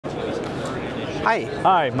Hi.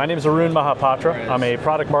 Hi, my name is Arun Mahapatra. I'm a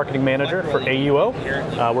product marketing manager for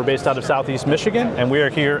AUO. We're based out of Southeast Michigan, and we are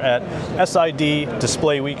here at SID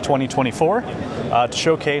Display Week 2024 to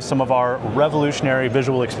showcase some of our revolutionary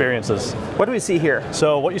visual experiences. What do we see here?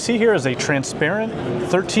 So what you see here is a transparent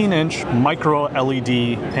 13-inch micro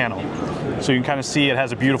LED panel. So you can kind of see it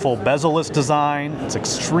has a beautiful bezel-less design, it's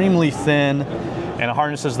extremely thin, and it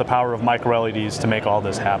harnesses the power of micro LEDs to make all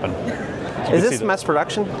this happen. So is this mass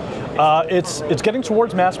production? It's getting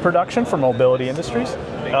towards mass production for mobility industries.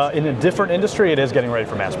 In a different industry, it is getting ready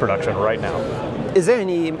for mass production right now. Is there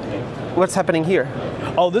any, what's happening here?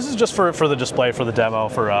 Oh, this is just for the display, for the demo,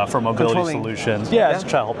 for mobility solutions. Yeah, it's to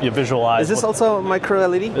help you visualize. Is this also micro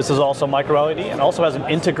LED? This is also micro LED, and also has an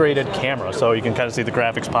integrated camera, so you can kind of see the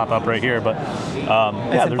graphics pop up right here. But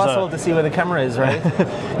it's impossible to see where the camera is, right?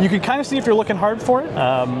 You can kind of see if you're looking hard for it,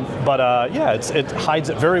 yeah, it hides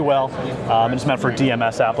it very well. And it's meant for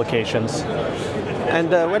DMS applications.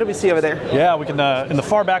 And what do we see over there? Yeah, we can, in the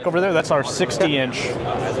far back over there, that's our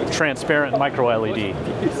 60-inch transparent micro LED.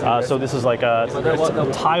 So this is like a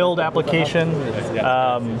tiled application. You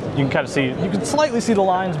can kind of see, you can slightly see the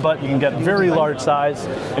lines, but you can get very large size.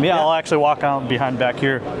 And yeah, I'll actually walk out behind back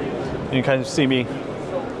here. You can kind of see me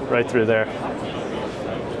right through there.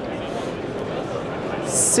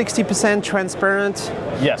 60% transparent?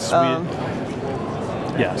 Yes,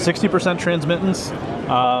 yeah, 60% transmittance.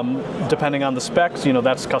 Depending on the specs,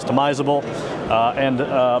 that's customizable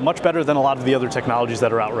and much better than a lot of the other technologies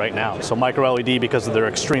that are out right now. So micro LED, because of their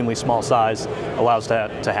extremely small size, allows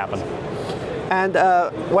that to happen. And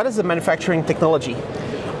what is the manufacturing technology?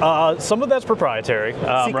 Some of that's proprietary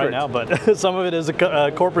right now, but some of it is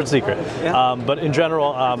a corporate secret. Yeah. But in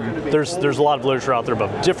general, there's a lot of literature out there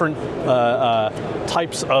about different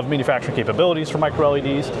types of manufacturing capabilities for micro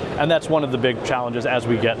LEDs, and that's one of the big challenges as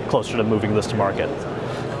we get closer to moving this to market.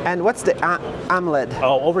 And what's the AMOLED?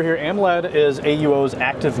 Oh, over here, AMOLED is AUO's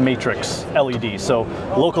active matrix LED. So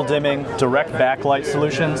local dimming, direct backlight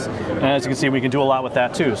solutions. And as you can see, we can do a lot with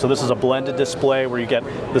that too. So this is a blended display where you get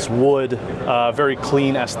this wood, very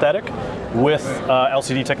clean aesthetic with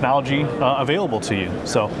LCD technology available to you.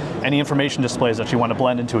 So any information displays that you want to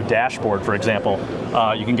blend into a dashboard, for example,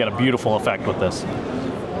 you can get a beautiful effect with this.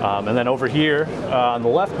 And then over here on the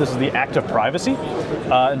left, this is the active privacy.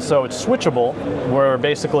 And so it's switchable, where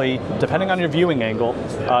basically, depending on your viewing angle,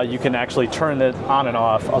 you can actually turn it on and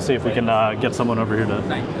off. I'll see if we can get someone over here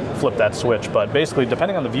to flip that switch. But basically,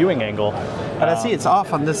 depending on the viewing angle. But I see it's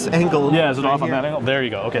off on this angle. Yeah, is it off on that angle? There you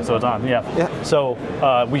go. Okay, so it's on, yeah. So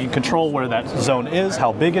we can control where that zone is,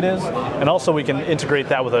 how big it is, and also we can integrate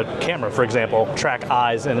that with a camera, for example, track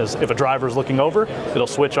eyes, and if a driver is looking over, it'll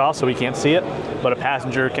switch off so he can't see it, but a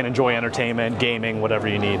passenger can enjoy entertainment, gaming, whatever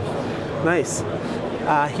you need. Nice.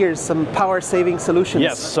 Here's some power-saving solutions.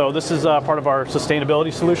 Yes, so this is part of our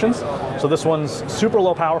sustainability solutions. So this one's super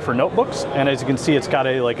low power for notebooks, and as you can see, it's got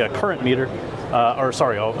a current meter,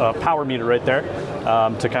 a power meter right there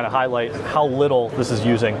to kind of highlight how little this is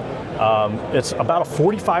using. It's about a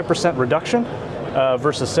 45% reduction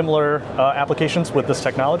versus similar applications with this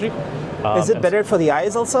technology. Is it better for the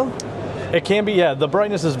eyes also? It can be, yeah. The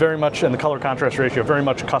brightness is very much, and the color contrast ratio, very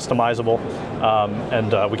much customizable.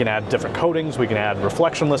 And we can add different coatings, we can add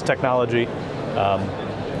reflectionless technology,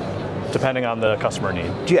 depending on the customer need.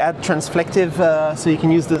 Do you add transflective so you can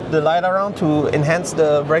use the light around to enhance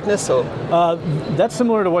the brightness? Or? That's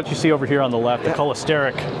similar to what you see over here on the left, the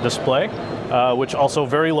cholesteric display, which also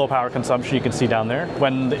very low power consumption, you can see down there.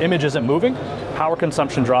 When the image isn't moving, power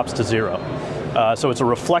consumption drops to 0. So it's a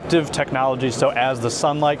reflective technology, so as the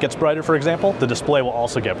sunlight gets brighter, for example, the display will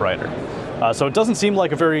also get brighter. So it doesn't seem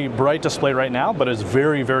like a very bright display right now, but it's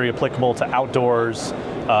very, very applicable to outdoors,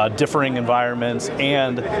 differing environments,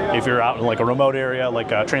 and if you're out in like a remote area,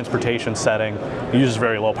 like a transportation setting, it uses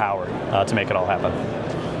very low power to make it all happen.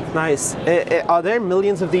 Nice. Are there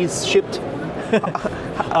millions of these shipped?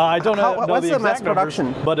 I don't know what's the the mass numbers,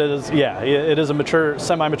 production? But it is, yeah, it is a mature,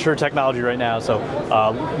 semi-mature technology right now. So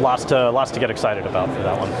lots to get excited about for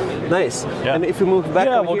that one. Nice. Yeah. And if we move back,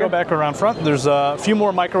 we'll go back around front. There's a few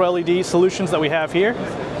more micro LED solutions that we have here.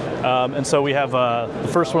 And so we have the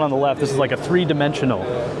first one on the left. This is like a 3-dimensional,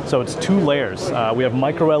 so it's 2 layers. We have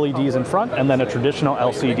micro LEDs in front and then a traditional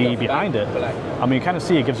LCD behind it. I mean, you kind of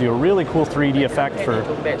see it gives you a really cool 3D effect for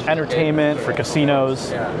entertainment, for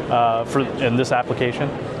casinos, in this application.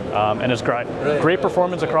 And it's great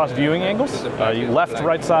performance across viewing angles, left,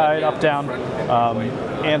 right side, up, down,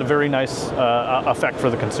 and a very nice effect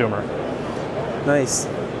for the consumer. Nice.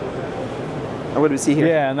 And what do we see here?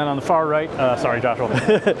 Yeah, and then on the far right, sorry Joshua,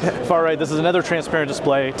 far right, this is another transparent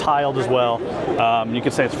display, tiled as well. You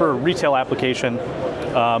could say it's for a retail application.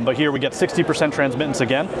 But here we get 60% transmittance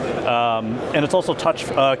again, and it's also touch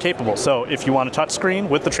capable. So if you want a touch screen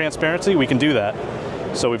with the transparency, we can do that.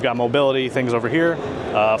 So we've got mobility things over here,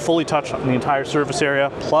 fully touch on the entire surface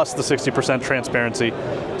area, plus the 60% transparency.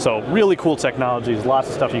 So really cool technologies, lots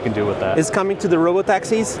of stuff you can do with that. Is coming to the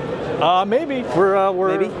robotaxis? Maybe.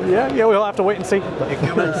 We're Maybe? Yeah, we'll have to wait and see.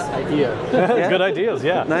 Idea. Yeah. Good ideas,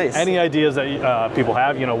 yeah. Nice. Any ideas that people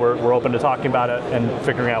have, you know, we're open to talking about it and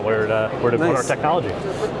figuring out where to put our technology.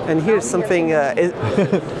 And here's something.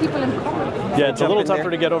 Yeah, it's a little in there.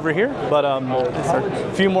 tougher to get over here, but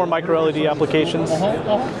a few more micro-LED applications.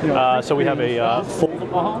 So we have a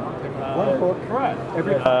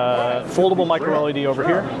foldable micro-LED over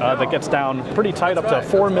here that gets down pretty tight, up to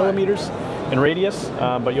 4 millimeters in radius,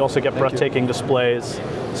 but you also get breathtaking displays.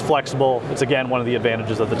 It's flexible. It's, again, one of the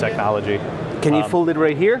advantages of the technology. Can you fold it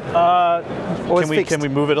right here? Can we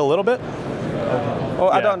move it a little bit? Oh,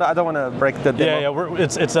 yeah. I don't want to break the demo. Yeah.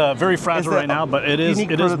 It's very fragile right now, but it is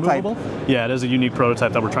movable. Yeah, it is a unique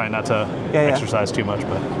prototype that we're trying not to exercise too much.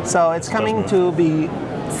 But so it's coming to be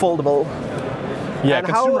foldable. Yeah, and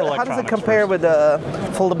how does it compare with the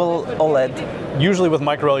foldable OLED? Usually with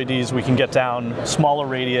micro LEDs, we can get down smaller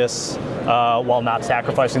radius while not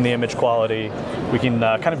sacrificing the image quality. We can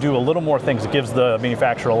kind of do a little more things. It gives the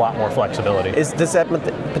manufacturer a lot more flexibility. Does that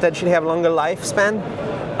potentially have longer lifespan?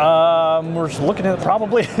 We're looking at it,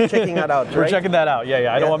 probably. Checking that out, right? We're checking that out,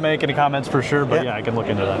 yeah. I don't want to make any comments for sure, but yeah, I can look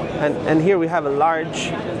into that. And here we have a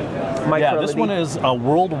large micro LED. Yeah, this one is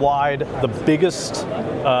worldwide the biggest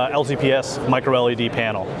LTPS micro LED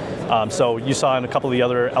panel. So you saw in a couple of the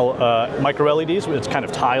other micro LEDs, it's kind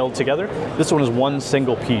of tiled together. This one is one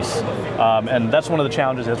single piece, and that's one of the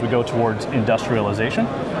challenges as we go towards industrialization,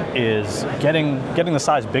 is getting the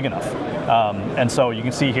size big enough. And so you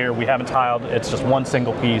can see here we haven't tiled, it's just one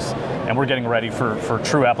single piece, and we're getting ready for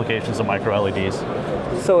true applications of micro LEDs.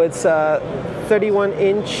 So it's 31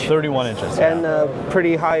 inch. 31 inches. And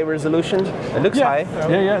pretty high resolution. It looks high.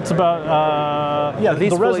 Yeah, it's about,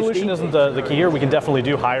 the resolution isn't the key here. We can definitely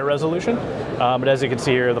do higher resolution. But as you can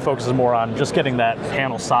see here, the focus is more on just getting that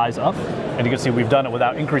panel size up. And you can see we've done it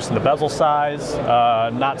without increasing the bezel size,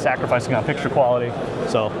 not sacrificing on picture quality.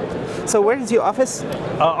 So where is your office?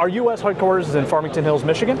 Our U.S. headquarters is in Farmington Hills,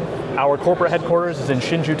 Michigan. Our corporate headquarters is in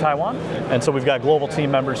Hsinchu, Taiwan. And so we've got global team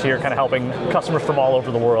members here kind of helping customers from all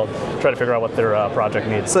over the world try to figure out what their project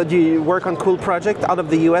needs. So do you work on cool project out of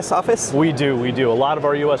the U.S. office? We do. A lot of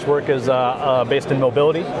our U.S. work is based in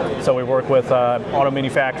mobility. So we work with auto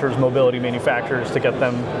manufacturers, mobility manufacturers to get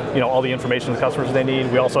them, all the information the customers they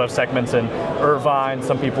need. We also have segments in Irvine,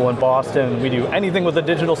 some people in Boston. We do anything with a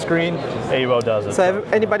digital screen, AUO does it. So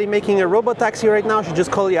anybody making a robotaxi right now should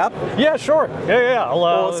just call you up? Yeah, sure. Yeah.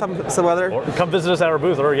 Or some other? Or come visit us at our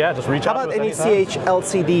booth, or just reach out to us. How about any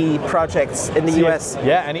CH-LCD projects in the U.S.?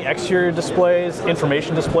 Yeah, any exterior displays,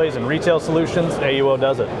 information displays, and retail solutions, AUO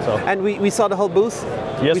does it. So. And we saw the whole booth?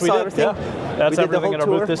 Yes, we saw did. Everything? Yeah. That's everything in our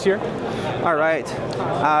booth this year. All right.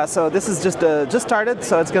 So this is just started,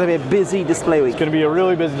 so it's going to be a busy display week. It's going to be a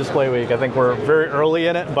really busy display week. I think we're very early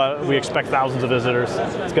in it, but we expect thousands of visitors.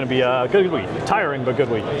 It's going to be a good week. Tiring, but good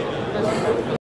week.